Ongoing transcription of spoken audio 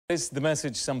This is the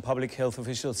message some public health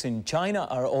officials in China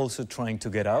are also trying to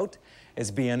get out, as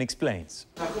BN explains.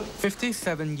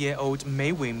 57-year-old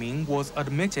Mei Weiming was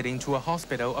admitted into a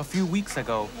hospital a few weeks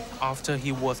ago after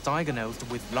he was diagnosed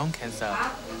with lung cancer.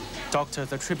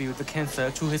 Doctors attribute the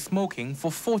cancer to his smoking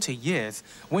for 40 years,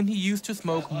 when he used to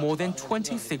smoke more than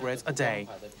 20 cigarettes a day.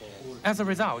 As a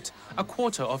result, a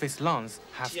quarter of his lungs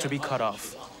have to be cut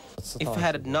off. If I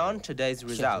had known today's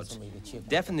result,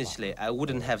 definitely I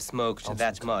wouldn't have smoked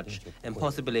that much and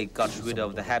possibly got rid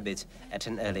of the habit at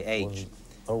an early age.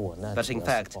 But in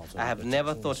fact, I have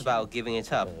never thought about giving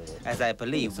it up, as I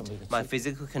believed my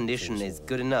physical condition is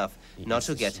good enough not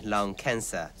to get lung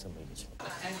cancer.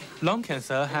 Lung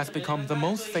cancer has become the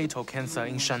most fatal cancer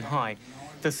in Shanghai.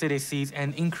 The city sees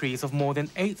an increase of more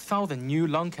than 8,000 new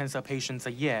lung cancer patients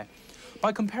a year.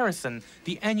 By comparison,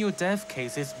 the annual death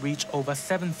cases reach over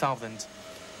 7,000.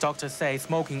 Doctors say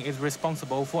smoking is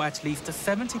responsible for at least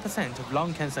 70% of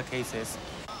lung cancer cases.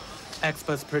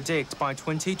 Experts predict by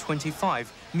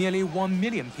 2025, nearly 1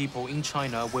 million people in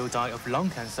China will die of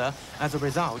lung cancer as a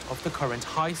result of the current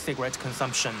high cigarette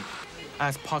consumption.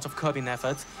 As part of curbing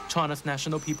efforts, China's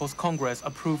National People's Congress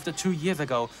approved 2 years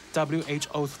ago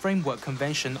WHO's Framework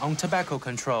Convention on Tobacco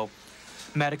Control.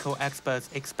 Medical experts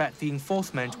expect the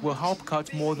enforcement will help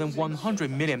cut more than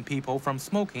 100 million people from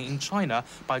smoking in China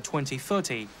by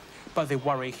 2030. But they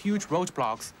worry huge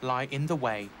roadblocks lie in the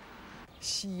way.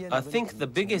 I think the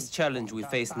biggest challenge we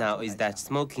face now is that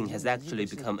smoking has actually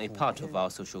become a part of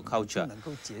our social culture.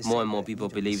 More and more people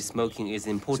believe smoking is an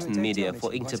important media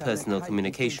for interpersonal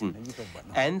communication,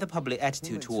 and the public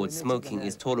attitude towards smoking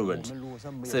is tolerant.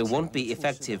 So it won't be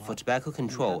effective for tobacco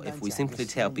control if we simply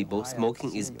tell people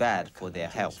smoking is bad for their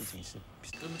health.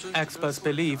 Experts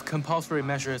believe compulsory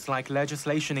measures like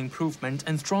legislation improvement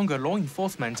and stronger law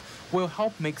enforcement will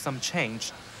help make some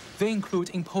change. They include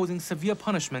imposing severe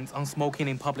punishments on smoking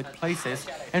in public places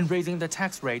and raising the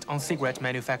tax rate on cigarette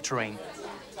manufacturing.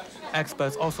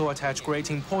 Experts also attach great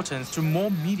importance to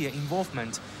more media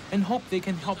involvement and hope they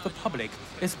can help the public,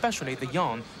 especially the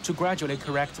young, to gradually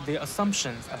correct their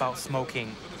assumptions about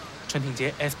smoking. Chen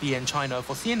Tingjie, SBN China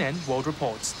for CNN World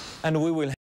Report. And we will